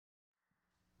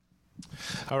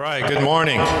All right, good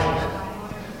morning.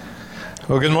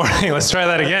 Well, good morning. Let's try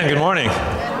that again. Good morning.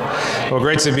 Well,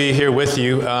 great to be here with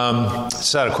you.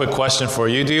 Just had a quick question for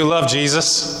you. Do you love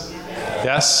Jesus?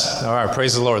 Yes? All right,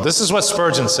 praise the Lord. This is what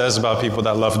Spurgeon says about people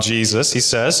that love Jesus. He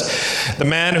says, the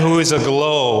man who is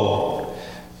aglow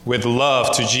with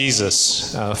love to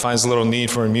Jesus finds little need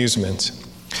for amusement.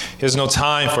 He has no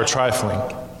time for trifling.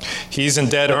 He's in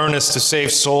dead earnest to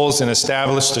save souls and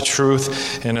establish the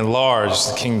truth and enlarge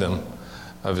the kingdom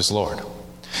of his Lord.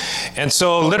 And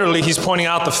so literally he's pointing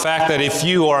out the fact that if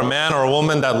you are a man or a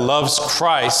woman that loves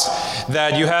Christ,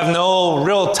 that you have no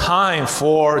real time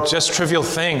for just trivial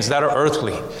things that are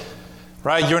earthly,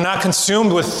 right? You're not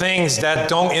consumed with things that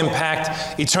don't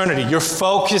impact eternity. Your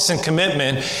focus and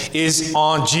commitment is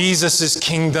on Jesus'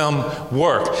 kingdom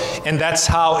work. And that's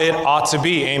how it ought to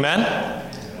be. Amen?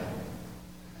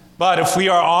 But if we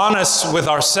are honest with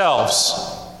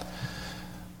ourselves,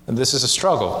 then this is a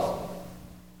struggle.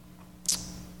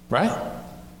 Right?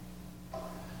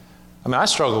 I mean, I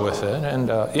struggle with it.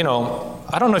 And,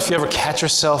 I don't know if you ever catch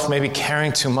yourself maybe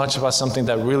caring too much about something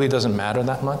that really doesn't matter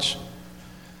that much.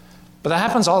 But that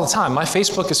happens all the time. My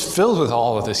Facebook is filled with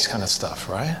all of this kind of stuff,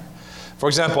 right? For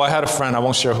example, I had a friend, I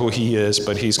won't share who he is,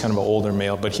 but he's kind of an older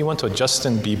male, but he went to a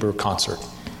Justin Bieber concert.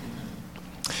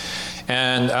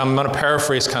 And I'm going to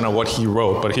paraphrase kind of what he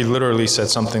wrote, but he literally said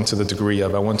something to the degree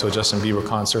of, I went to a Justin Bieber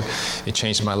concert, it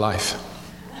changed my life.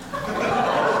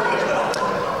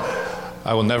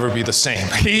 I will never be the same.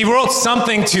 He wrote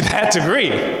something to that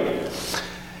degree.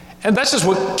 And that's just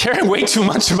caring way too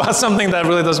much about something that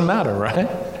really doesn't matter, right?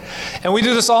 And we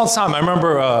do this all the time. I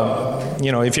remember,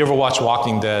 if you ever watch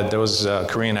Walking Dead, there was a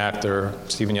Korean actor,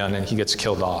 Steven Yeun, and he gets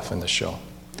killed off in the show.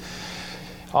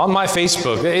 On my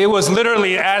Facebook, it was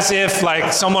literally as if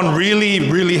like someone really,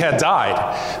 really had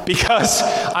died. Because,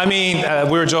 we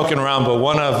were joking around, but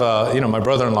one of, my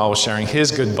brother-in-law was sharing his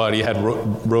good buddy had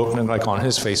wrote like on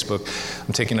his Facebook,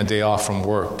 I'm taking a day off from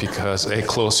work because a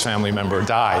close family member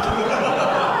died.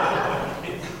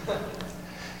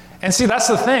 And see, that's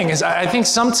the thing, is I think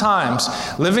sometimes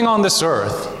living on this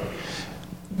earth,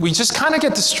 we just kind of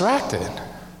get distracted.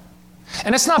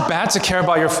 And it's not bad to care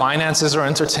about your finances or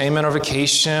entertainment or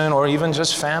vacation or even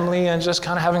just family and just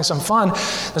kind of having some fun.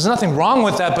 There's nothing wrong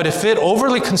with that, but if it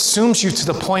overly consumes you to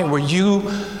the point where you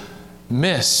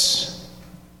miss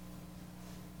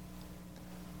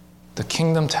the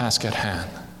kingdom task at hand,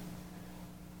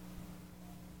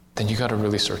 then you got to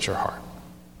really search your heart.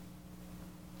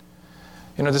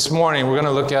 This morning we're going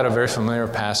to look at a very familiar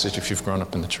passage if you've grown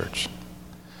up in the church.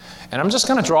 And I'm just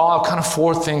going to draw out kind of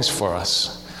 4 things for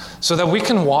us, so that we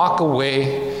can walk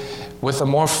away with a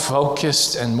more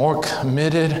focused and more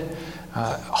committed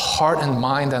heart and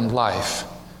mind and life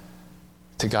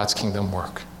to God's kingdom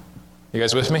work. You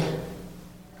guys with me?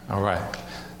 All right.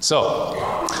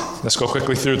 So, let's go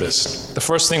quickly through this. The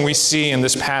first thing we see in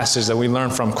this passage that we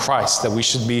learn from Christ that we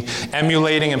should be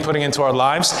emulating and putting into our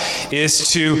lives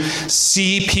is to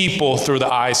see people through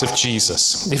the eyes of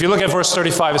Jesus. If you look at verse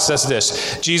 35, it says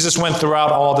this: Jesus went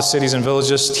throughout all the cities and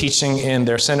villages, teaching in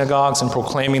their synagogues and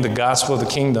proclaiming the gospel of the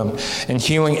kingdom and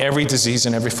healing every disease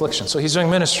and every affliction. So he's doing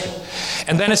ministry.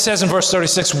 And then it says in verse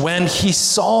 36, when he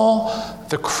saw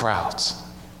the crowds.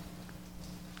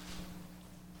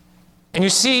 And you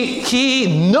see,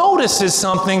 he notices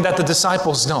something that the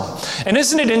disciples don't. And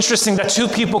isn't it interesting that 2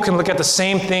 people can look at the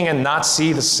same thing and not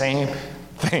see the same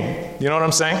thing? You know what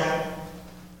I'm saying?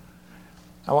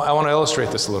 I want to illustrate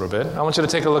this a little bit. I want you to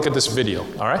take a look at this video,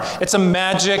 all right? It's a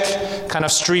magic kind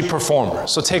of street performer.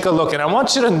 So take a look, and I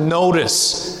want you to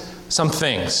notice some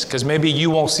things, because maybe you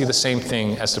won't see the same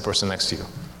thing as the person next to you.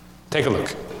 Take a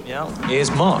look. Yeah,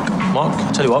 here's Mark.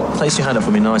 Mark, tell you what, place your hand up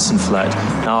for me nice and flat.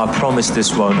 Now, I promise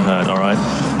this won't hurt, all right?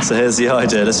 So here's the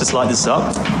idea. Let's just light this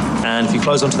up. And if you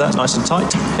close onto that nice and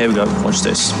tight, here we go. Watch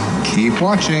this. Keep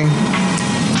watching.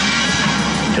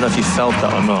 I don't know if you felt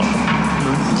that or not.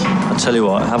 I'll tell you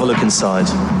what, have a look inside.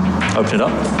 Open it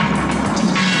up.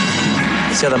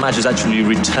 See how the match is actually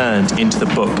returned into the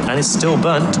book, and it's still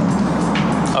burnt.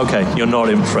 Okay, you're not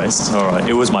impressed. All right,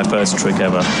 it was my first trick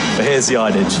ever. But here's the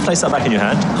idea. Just place that back in your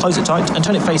hand, close it tight, and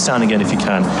turn it face down again if you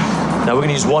can. Now we're going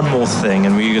to use one more thing,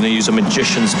 and we're going to use a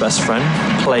magician's best friend,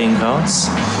 playing cards.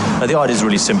 Now the idea is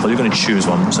really simple. You're going to choose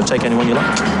one. So take anyone you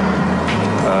like.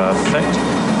 Perfect.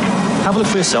 Have a look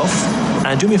for yourself,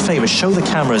 and do me a favor, show the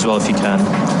camera as well if you can.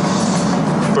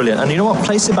 Brilliant. And you know what?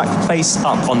 Place it back face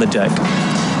up on the deck.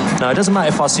 Now, it doesn't matter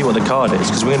if I see what the card is,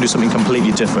 because we're going to do something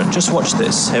completely different. Just watch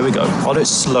this. Here we go. I'll do it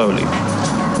slowly.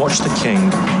 Watch the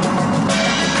king.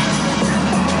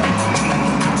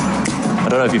 I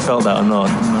don't know if you felt that or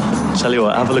not. Tell you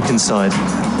what, have a look inside.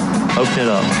 Open it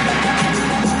up.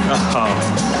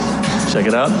 Oh. Check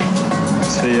it out.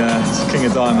 It's the King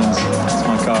of Diamonds. It's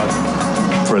my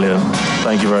card. Brilliant.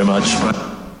 Thank you very much.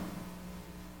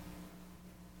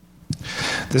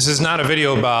 This is not a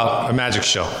video about a magic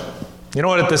show. You know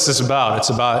what this is about? It's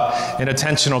about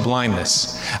inattentional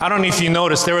blindness. I don't know if you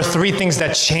noticed, there were 3 things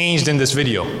that changed in this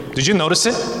video. Did you notice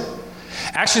it?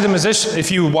 Actually, the musician,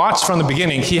 if you watch from the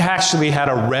beginning, he actually had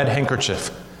a red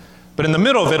handkerchief. But in the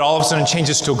middle of it, all of a sudden it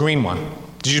changes to a green one.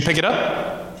 Did you pick it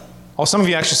up? Oh, some of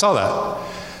you actually saw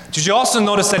that. Did you also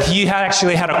notice that he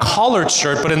actually had a collared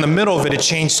shirt, but in the middle of it, it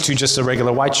changed to just a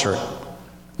regular white shirt?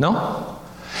 No?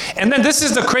 And then this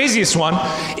is the craziest one.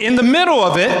 In the middle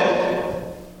of it,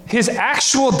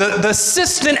 the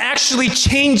assistant actually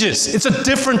changes. It's a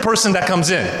different person that comes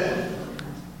in.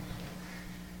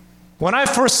 When I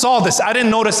first saw this, I didn't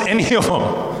notice any of them,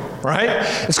 right?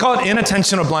 It's called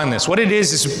inattentional blindness. What it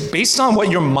is based on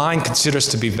what your mind considers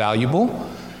to be valuable,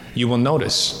 you will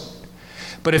notice.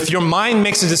 But if your mind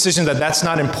makes a decision that that's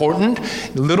not important,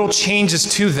 little changes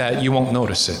to that, you won't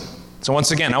notice it. So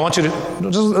once again, I want you to,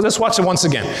 let's watch it once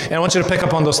again. And I want you to pick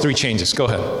up on those 3 changes. Go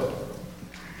ahead.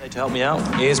 To help me out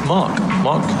is Mark.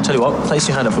 Mark, tell you what, place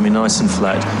your hand up for me nice and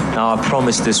flat. Now, I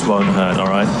promise this won't hurt, all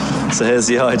right? So here's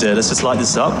the idea. Let's just light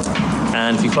this up.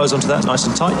 And if you close onto that nice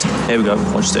and tight, here we go.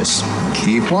 Watch this.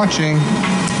 Keep watching.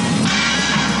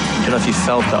 I don't know if you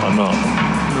felt that or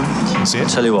not. See it?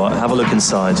 Tell you what, have a look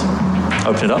inside.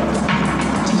 Open it up.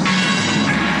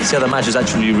 See how the match is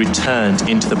actually returned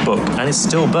into the book, and it's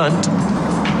still burnt.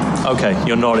 Okay,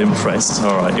 you're not impressed.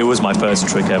 All right, it was my first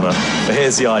trick ever. But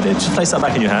here's the idea. Just place that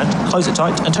back in your hand, close it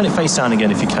tight, and turn it face down again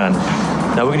if you can.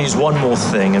 Now we're going to use one more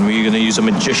thing, and we're going to use a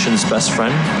magician's best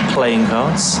friend, playing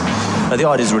cards. Now the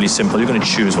idea is really simple. You're going to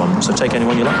choose one. So take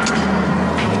anyone you like.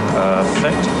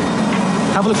 Perfect.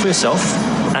 Have a look for yourself,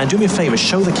 and do me a favor,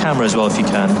 show the camera as well if you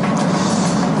can.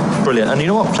 Brilliant. And you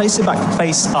know what? Place it back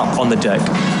face up on the deck.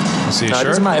 So now, sure? It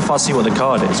doesn't matter if I see what the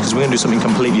card is, because we're going to do something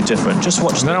completely different. Just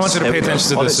watch this. Then I want you to pay attention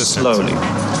to the assistant. Slowly.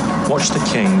 Watch the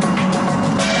king.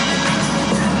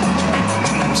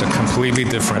 It's a completely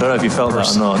different I don't know if you felt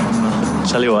person. that or not.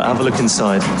 Tell you what, have a look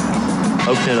inside.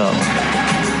 Open it up.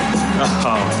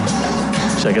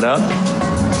 Oh. Check it out.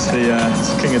 It's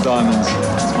the King of Diamonds.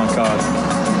 It's my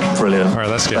card. Brilliant. All right,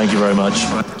 that's good. Thank you very much.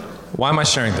 Why am I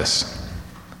sharing this?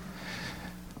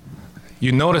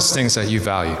 You notice things that you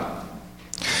value.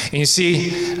 And you see,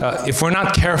 if we're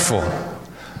not careful,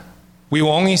 we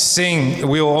will only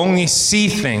see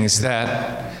things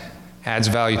that adds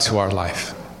value to our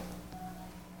life.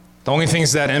 The only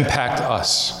things that impact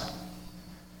us.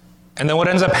 And then what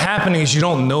ends up happening is you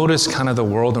don't notice kind of the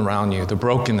world around you, the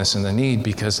brokenness and the need,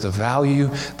 because the value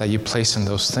that you place in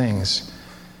those things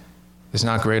is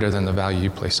not greater than the value you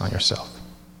place on yourself.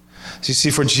 So you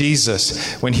see, for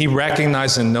Jesus, when he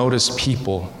recognized and noticed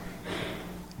people,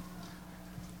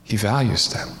 he values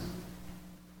them.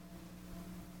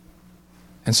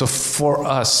 And so for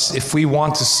us, if we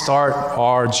want to start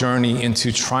our journey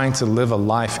into trying to live a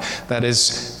life that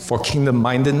is for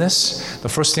kingdom-mindedness, the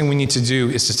first thing we need to do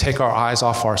is to take our eyes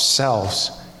off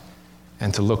ourselves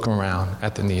and to look around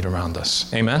at the need around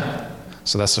us. Amen?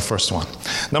 So that's the first one.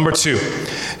 Number 2,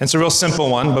 and it's a real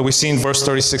simple one, but we see in verse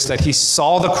 36 that he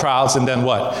saw the crowds and then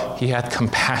what? He had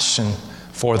compassion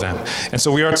for them. And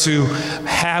so we are to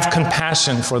have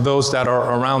compassion for those that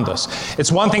are around us.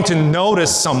 It's one thing to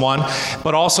notice someone,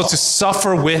 but also to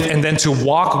suffer with and then to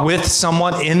walk with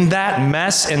someone in that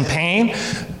mess and pain.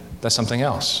 That's something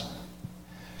else.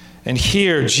 And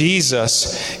here,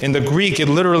 Jesus, in the Greek, it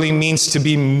literally means to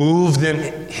be moved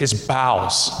in his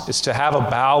bowels. It's to have a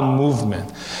bowel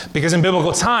movement. Because in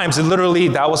biblical times,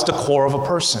 that was the core of a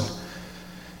person.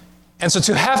 And so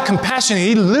to have compassion,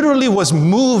 he literally was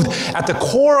moved at the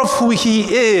core of who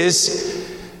he is.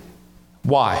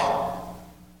 Why?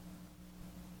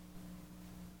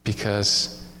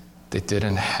 Because they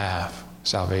didn't have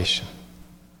salvation.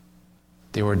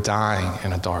 They were dying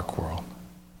in a dark world.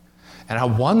 And I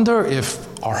wonder if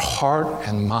our heart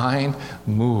and mind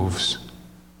moves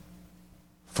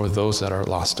for those that are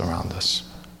lost around us.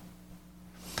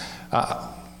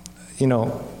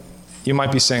 You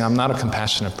might be saying, I'm not a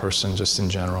compassionate person just in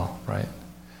general, right?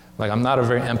 Like, I'm not a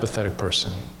very empathetic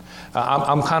person.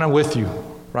 I'm kind of with you,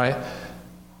 right?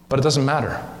 But it doesn't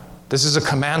matter. This is a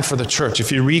command for the church.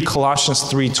 If you read Colossians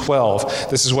 3:12,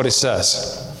 this is what it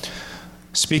says.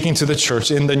 Speaking to the church,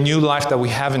 in the new life that we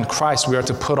have in Christ, we are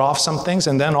to put off some things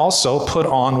and then also put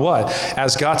on what?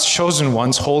 As God's chosen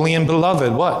ones, holy and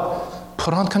beloved, what?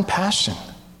 Put on compassion.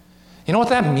 You know what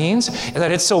that means?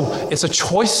 That it's a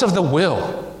choice of the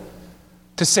will.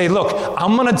 To say, look,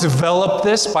 I'm going to develop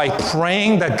this by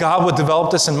praying that God would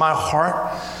develop this in my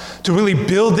heart to really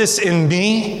build this in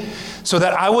me so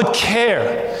that I would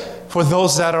care for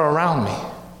those that are around me,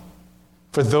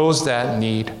 for those that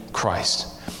need Christ.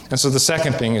 And so the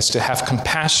second thing is to have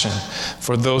compassion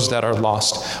for those that are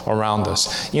lost around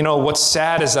us. You know, what's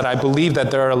sad is that I believe that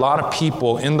there are a lot of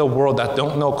people in the world that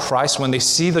don't know Christ. When they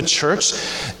see the church,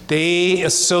 they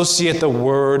associate the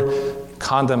word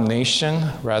condemnation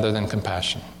rather than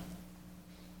compassion.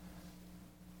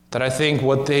 That I think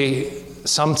what they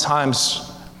sometimes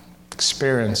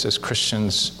experience is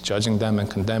Christians judging them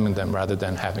and condemning them rather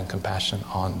than having compassion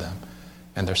on them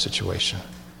and their situation.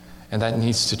 And that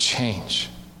needs to change.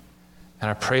 And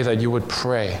I pray that you would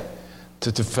pray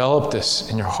to develop this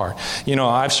in your heart. You know,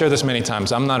 I've shared this many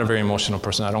times. I'm not a very emotional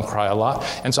person. I don't cry a lot.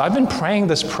 And so I've been praying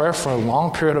this prayer for a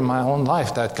long period of my own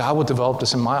life, that God would develop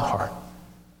this in my heart.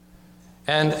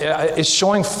 And it's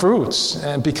showing fruits.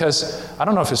 And because, I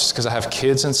don't know if it's because I have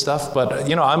kids and stuff, but,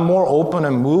 you know, I'm more open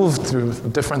and moved through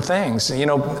different things. You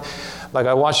know, like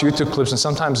I watch YouTube clips and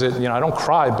sometimes I don't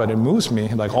cry, but it moves me,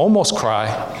 like almost cry,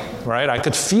 right? I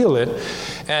could feel it.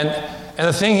 And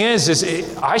the thing is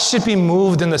I should be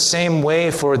moved in the same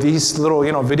way for these little,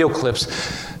 video clips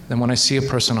than when I see a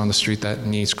person on the street that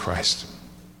needs Christ.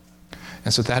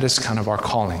 And so that is kind of our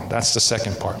calling. That's the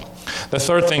second part. The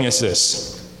third thing is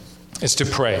this, is to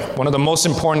pray. One of the most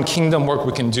important kingdom work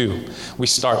we can do, we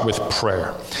start with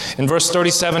prayer. In verse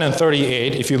 37 and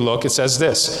 38, if you look, it says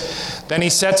this: "Then he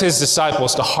said to his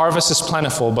disciples, the harvest is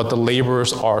plentiful, but the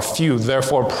laborers are few.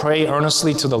 Therefore pray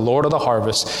earnestly to the Lord of the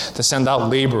harvest to send out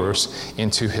laborers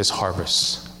into his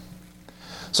harvest."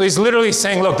 So he's literally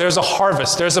saying, look, there's a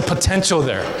harvest. There's a potential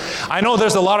there. I know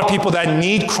there's a lot of people that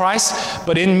need Christ,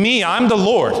 but in me, I'm the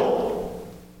Lord.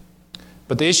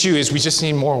 But the issue is we just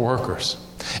need more workers.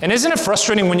 And isn't it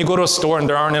frustrating when you go to a store and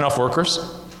there aren't enough workers?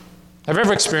 Have you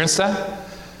ever experienced that?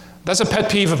 That's a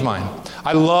pet peeve of mine.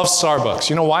 I love Starbucks.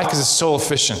 You know why? Because it's so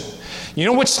efficient. You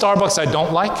know which Starbucks I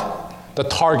don't like? The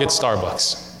Target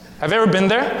Starbucks. Have you ever been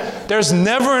there? There's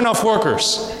never enough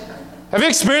workers. Have you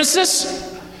experienced this?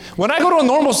 When I go to a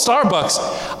normal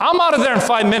Starbucks, I'm out of there in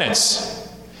 5 minutes.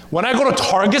 When I go to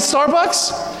Target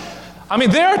Starbucks,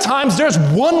 there are times there's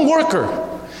one worker.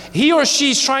 He or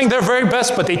she's trying their very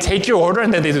best, but they take your order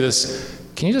and then they do this.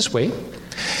 Can you just wait?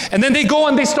 And then they go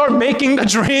and they start making the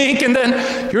drink, and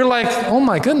then you're like, oh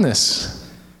my goodness.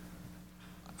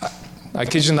 I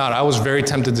kid you not, I was very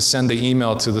tempted to send the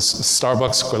email to the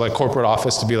Starbucks corporate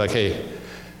office to be like, hey,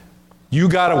 you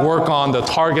got to work on the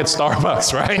Target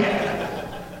Starbucks, right?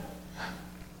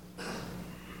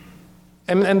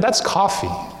 And that's coffee.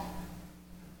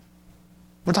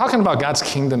 We're talking about God's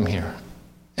kingdom here.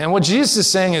 And what Jesus is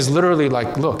saying is literally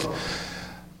like, look,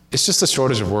 it's just a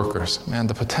shortage of workers. Man,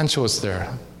 the potential is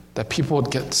there that people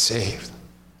would get saved.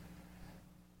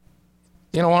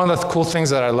 You know, one of the cool things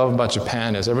that I love about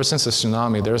Japan is ever since the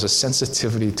tsunami, there's a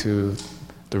sensitivity to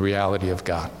the reality of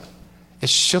God. It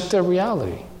shook their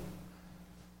reality.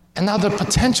 And now the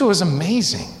potential is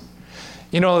amazing.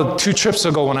 You know, 2 trips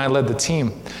ago when I led the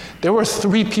team, there were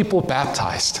 3 people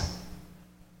baptized.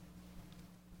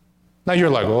 Now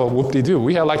you're like, well, whoop-de-doo.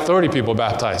 We had like 30 people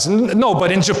baptized. No,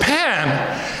 but in Japan,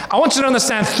 I want you to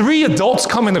understand 3 adults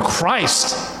coming to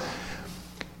Christ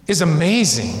is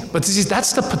amazing. But see,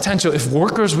 that's the potential if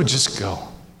workers would just go.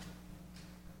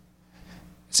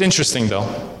 It's interesting, though.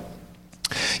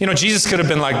 You know, Jesus could have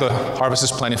been like, the harvest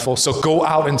is plentiful, so go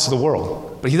out into the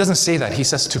world. But he doesn't say that. He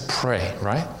says to pray,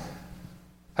 right?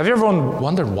 Have you ever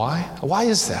wondered why? Why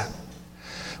is that?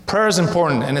 Prayer is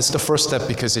important, and it's the first step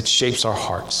because it shapes our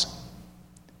hearts.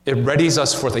 It readies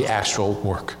us for the actual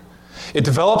work. It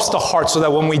develops the heart so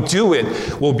that when we do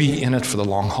it, we'll be in it for the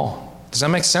long haul. Does that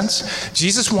make sense?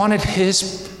 Jesus wanted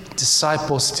his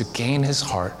disciples to gain his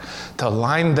heart, to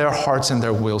align their hearts and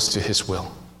their wills to his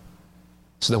will,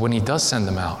 so that when he does send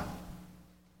them out,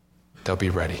 they'll be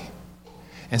ready.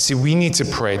 And see, we need to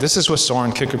pray. This is what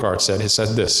Soren Kierkegaard said. He said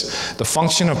this: the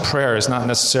function of prayer is not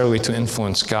necessarily to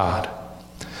influence God,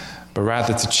 but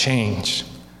rather to change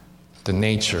the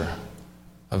nature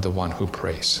of the one who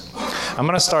prays. I'm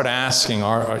going to start asking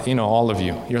all of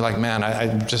you. You're like, man,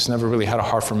 I just never really had a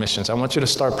heart for missions. I want you to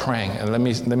start praying. And let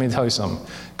me tell you something.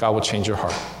 God will change your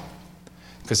heart.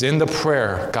 Because in the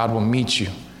prayer, God will meet you.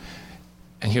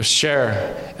 And he'll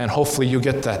share. And hopefully you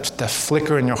get that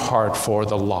flicker in your heart for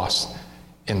the lost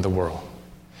in the world.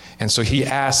 And so he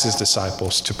asked his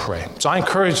disciples to pray. So I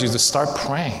encourage you to start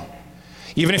praying.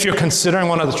 Even if you're considering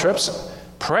one of the trips,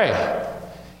 pray.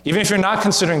 Even if you're not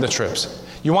considering the trips,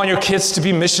 you want your kids to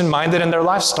be mission-minded in their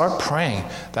life, start praying.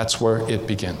 That's where it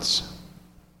begins.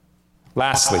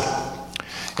 Lastly,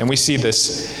 and we see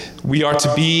this, we are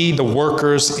to be the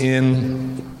workers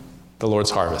in the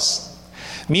Lord's harvest.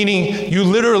 Meaning, you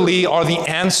literally are the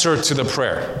answer to the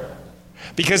prayer.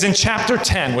 Because in chapter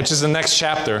 10, which is the next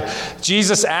chapter,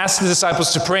 Jesus asks the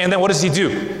disciples to pray, and then what does he do?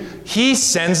 He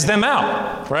sends them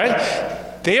out, right?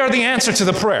 They are the answer to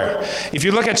the prayer. If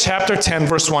you look at chapter 10,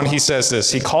 verse 1, he says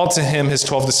this. He called to him his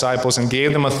 12 disciples and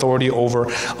gave them authority over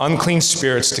unclean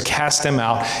spirits to cast them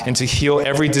out and to heal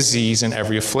every disease and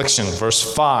every affliction.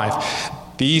 Verse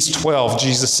 5, these 12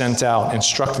 Jesus sent out,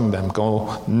 instructing them,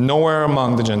 go nowhere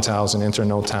among the Gentiles and enter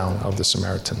no town of the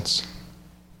Samaritans.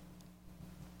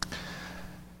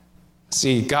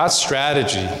 See, God's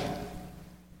strategy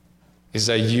is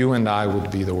that you and I would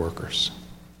be the workers.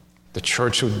 The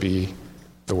church would be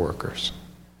the workers.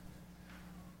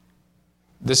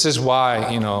 This is why,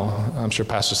 I'm sure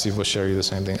Pastor Steve will share you the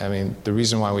same thing. I mean, the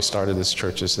reason why we started this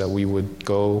church is that we would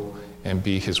go and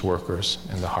be his workers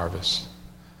in the harvest.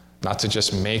 Not to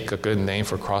just make a good name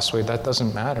for Crossway. That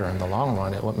doesn't matter in the long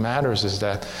run. What matters is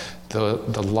that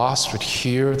the lost would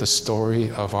hear the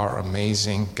story of our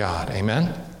amazing God.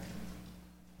 Amen?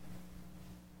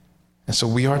 And so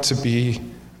we are to be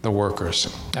the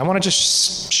workers. I want to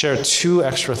just share 2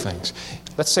 extra things.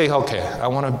 Let's say, okay, I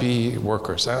want to be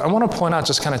workers. I want to point out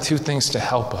just kind of 2 things to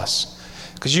help us.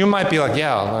 Because you might be like,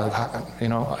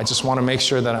 I just want to make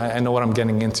sure that I know what I'm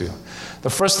getting into. The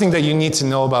first thing that you need to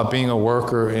know about being a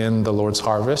worker in the Lord's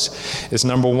harvest is,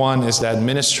 number 1, is that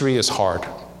ministry is hard.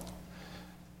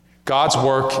 God's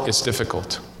work is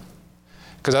difficult.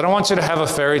 Because I don't want you to have a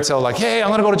fairy tale like, hey, I'm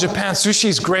going to go to Japan. Sushi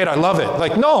is great. I love it.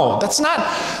 Like, no, that's not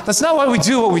why we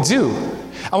do what we do.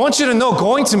 I want you to know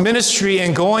going to ministry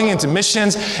and going into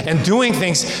missions and doing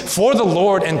things for the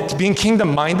Lord and being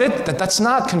kingdom-minded, that's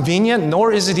not convenient,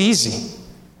 nor is it easy.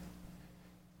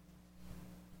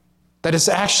 That is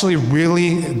actually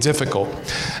really difficult.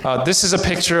 This is a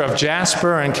picture of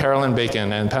Jasper and Carolyn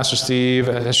Bacon, and Pastor Steve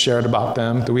has shared about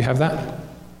them. Do we have that?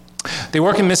 They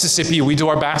work in Mississippi. We do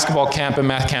our basketball camp and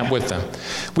math camp with them.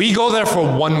 We go there for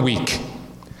 1 week.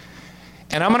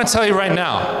 And I'm going to tell you right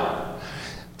now,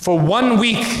 for 1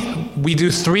 week, we do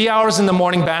 3 hours in the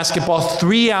morning basketball,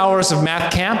 3 hours of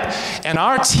math camp, and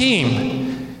our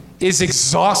team is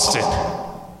exhausted.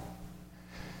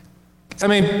 I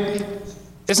mean,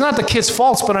 it's not the kids'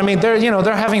 faults, but I mean, they're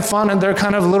having fun and they're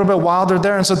kind of a little bit wilder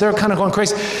there, and so they're kind of going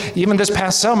crazy. Even this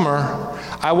past summer,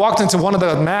 I walked into one of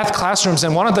the math classrooms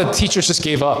and one of the teachers just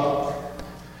gave up.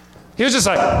 He was just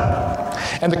like,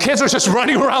 and the kids were just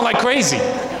running around like crazy.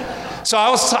 So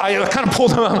I kind of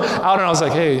pulled him out and I was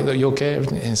like, hey, are you okay?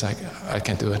 And he's like, I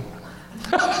can't do it.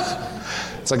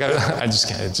 It's like, I just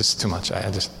can't, it's just too much.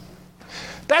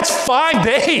 That's 5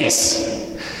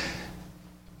 days.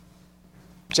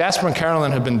 Jasper and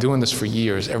Carolyn have been doing this for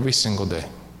years, every single day.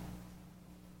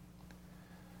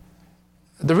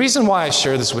 The reason why I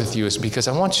share this with you is because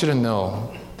I want you to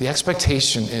know the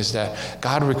expectation is that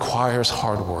God requires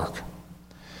hard work.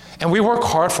 And we work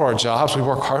hard for our jobs, we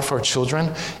work hard for our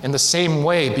children. In the same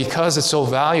way, because it's so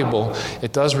valuable,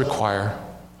 it does require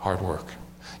hard work.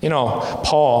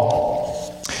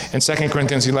 Paul, in 2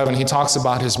 Corinthians 11, he talks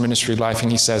about his ministry life,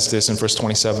 and he says this in verse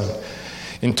 27.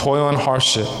 In toil and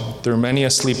hardship, through many a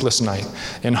sleepless night,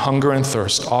 in hunger and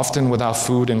thirst, often without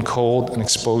food and cold and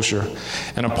exposure.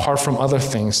 And apart from other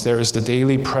things, there is the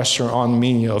daily pressure on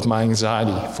me of my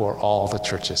anxiety for all the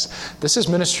churches. This is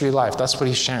ministry life. That's what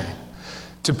he's sharing.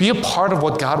 To be a part of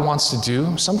what God wants to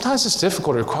do, sometimes it's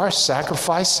difficult. It requires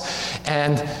sacrifice,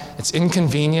 and it's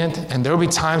inconvenient, and there will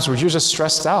be times where you're just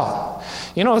stressed out.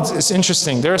 It's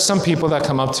interesting. There are some people that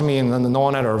come up to me, and no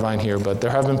one at Irvine here, but there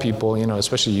have been people,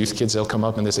 especially youth kids, they'll come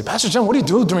up and they say, Pastor John, what do you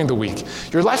do during the week?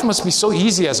 Your life must be so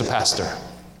easy as a pastor.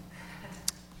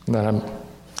 And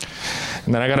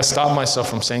then I got to stop myself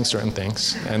from saying certain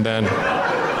things. And then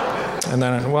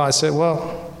I say,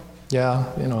 yeah,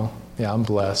 I'm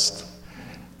blessed.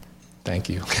 Thank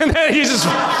you. And then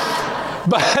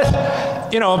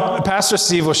but Pastor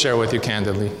Steve will share with you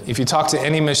candidly. If you talk to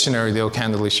any missionary, they'll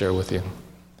candidly share with you.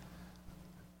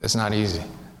 It's not easy.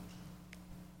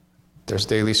 There's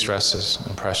daily stresses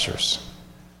and pressures.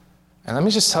 And let me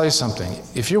just tell you something.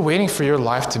 If you're waiting for your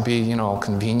life to be,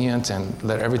 convenient and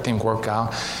let everything work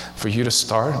out for you to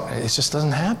start, it just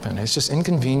doesn't happen. It's just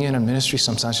inconvenient, and ministry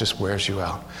sometimes just wears you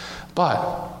out.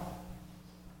 But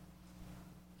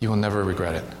you will never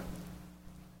regret it.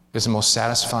 It's the most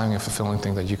satisfying and fulfilling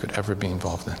thing that you could ever be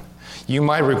involved in. You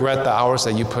might regret the hours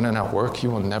that you put in at work. You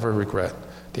will never regret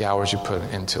the hours you put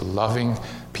into loving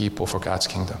people for God's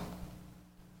kingdom.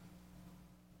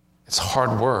 It's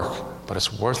hard work, but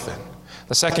it's worth it.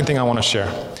 The second thing I want to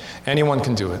share, anyone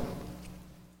can do it.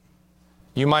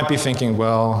 You might be thinking,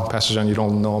 well, Pastor John, you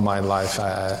don't know my life.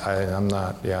 I'm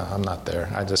not there.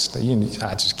 I just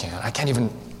can't. I can't even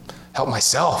help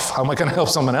myself. How am I going to help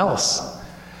someone else?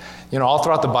 You know, all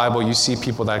throughout the Bible, you see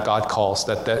people that God calls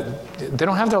that they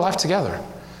don't have their life together.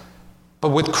 But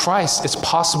with Christ, it's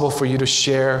possible for you to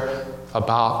share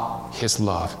about his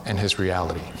love and his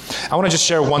reality. I want to just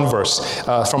share one verse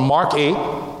from Mark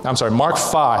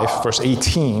 5, verse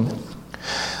 18.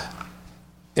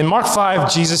 In Mark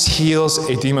 5, Jesus heals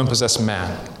a demon-possessed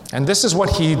man. And this is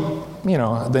what the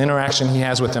interaction he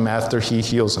has with him after he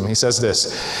heals him. He says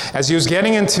this: as he was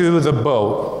getting into the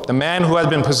boat, the man who had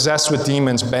been possessed with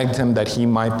demons begged him that he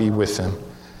might be with him.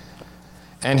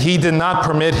 And he did not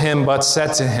permit him, but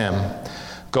said to him,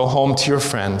 go home to your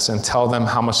friends and tell them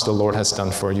how much the Lord has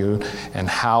done for you and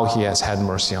how he has had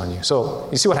mercy on you. So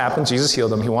you see what happened? Jesus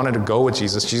healed him. He wanted to go with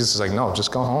Jesus. Jesus is like, no,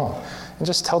 just go home and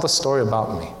just tell the story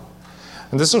about me.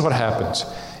 And this is what happened.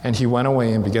 And he went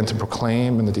away and began to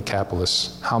proclaim in the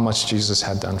Decapolis how much Jesus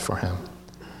had done for him.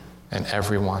 And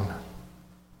everyone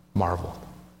marveled.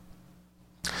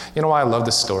 You know why I love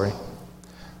this story?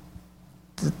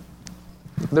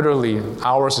 Literally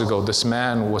hours ago, this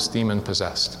man was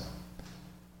demon-possessed.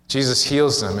 Jesus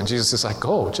heals them, and Jesus is like,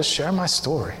 go, just share my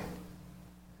story.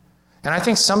 And I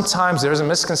think sometimes there's a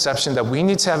misconception that we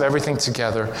need to have everything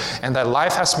together and that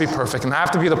life has to be perfect, and I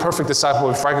have to be the perfect disciple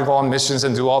before I can go on missions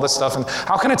and do all this stuff. And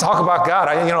how can I talk about God?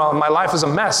 My life is a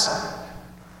mess.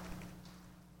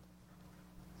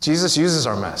 Jesus uses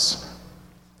our mess.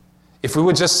 If we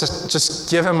would just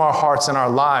give him our hearts and our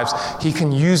lives, he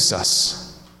can use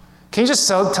us. Can you just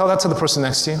tell that to the person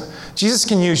next to you? Jesus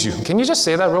can use you. Can you just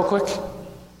say that real quick?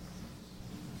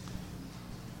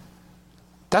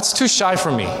 That's too shy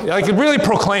for me. Like, really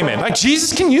proclaim it. Like,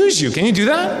 Jesus can use you. Can you do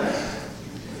that?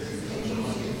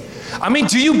 I mean,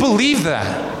 do you believe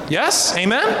that? Yes?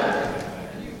 Amen?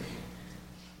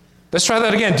 Let's try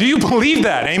that again. Do you believe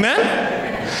that?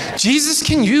 Amen? Jesus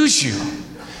can use you.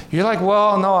 You're like,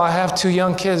 well, no, I have 2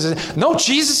 young kids. No,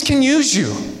 Jesus can use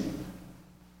you.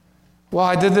 Well,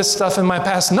 I did this stuff in my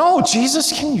past. No,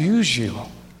 Jesus can use you.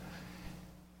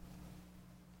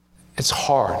 It's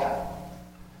hard.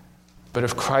 But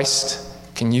if Christ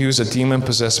can use a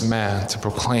demon-possessed man to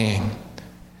proclaim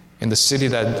in the city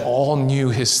that all knew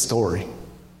his story.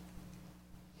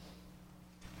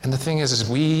 And the thing is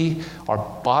we are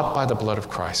bought by the blood of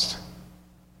Christ.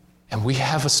 And we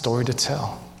have a story to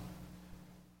tell.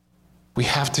 We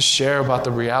have to share about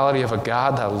the reality of a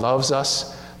God that loves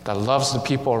us, that loves the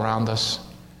people around us,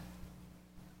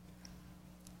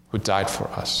 who died for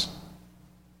us,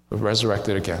 who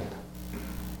resurrected again.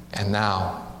 And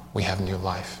now we have new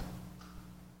life.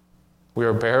 We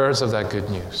are bearers of that good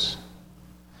news.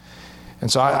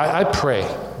 And so I pray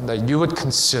that you would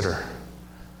consider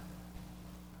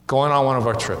going on one of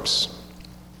our trips.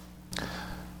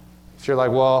 If you're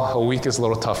like, well, a week is a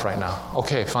little tough right now.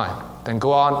 Okay, fine. Then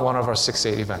go on one of our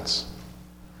 6-8 events.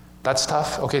 That's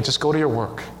tough? Okay, just go to your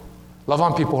work. Love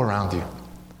on people around you,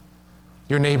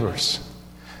 your neighbors.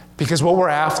 Because what we're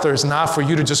after is not for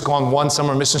you to just go on one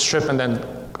summer missions trip and then,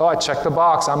 oh, I checked the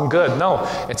box, I'm good. No,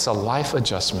 it's a life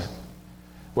adjustment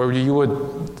where you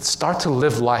would start to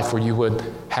live life where you would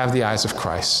have the eyes of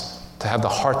Christ, to have the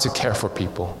heart to care for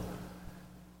people,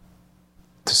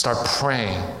 to start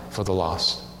praying for the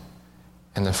lost,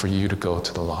 and then for you to go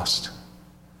to the lost.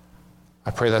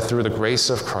 I pray that through the grace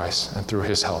of Christ and through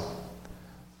his help,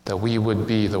 that we would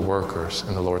be the workers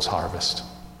in the Lord's harvest.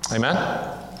 Amen?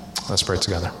 Let's pray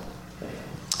together.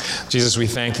 Jesus, we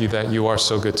thank you that you are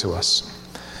so good to us.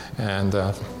 And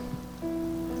I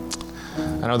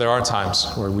know there are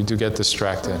times where we do get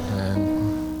distracted,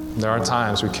 and there are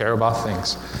times we care about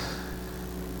things,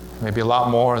 maybe a lot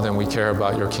more than we care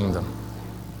about your kingdom.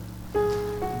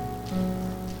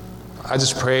 I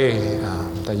just pray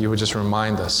that you would just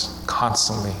remind us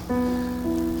constantly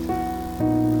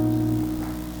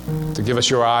to give us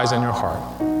your eyes and your heart,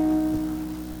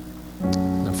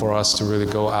 and for us to really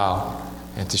go out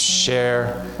and to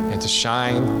share and to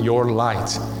shine your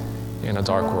light in a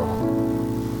dark world.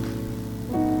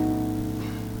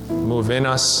 Move in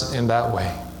us in that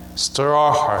way. Stir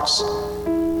our hearts.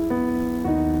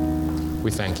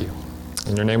 We thank you.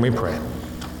 In your name we pray.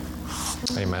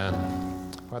 Amen.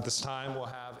 At this time, we'll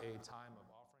have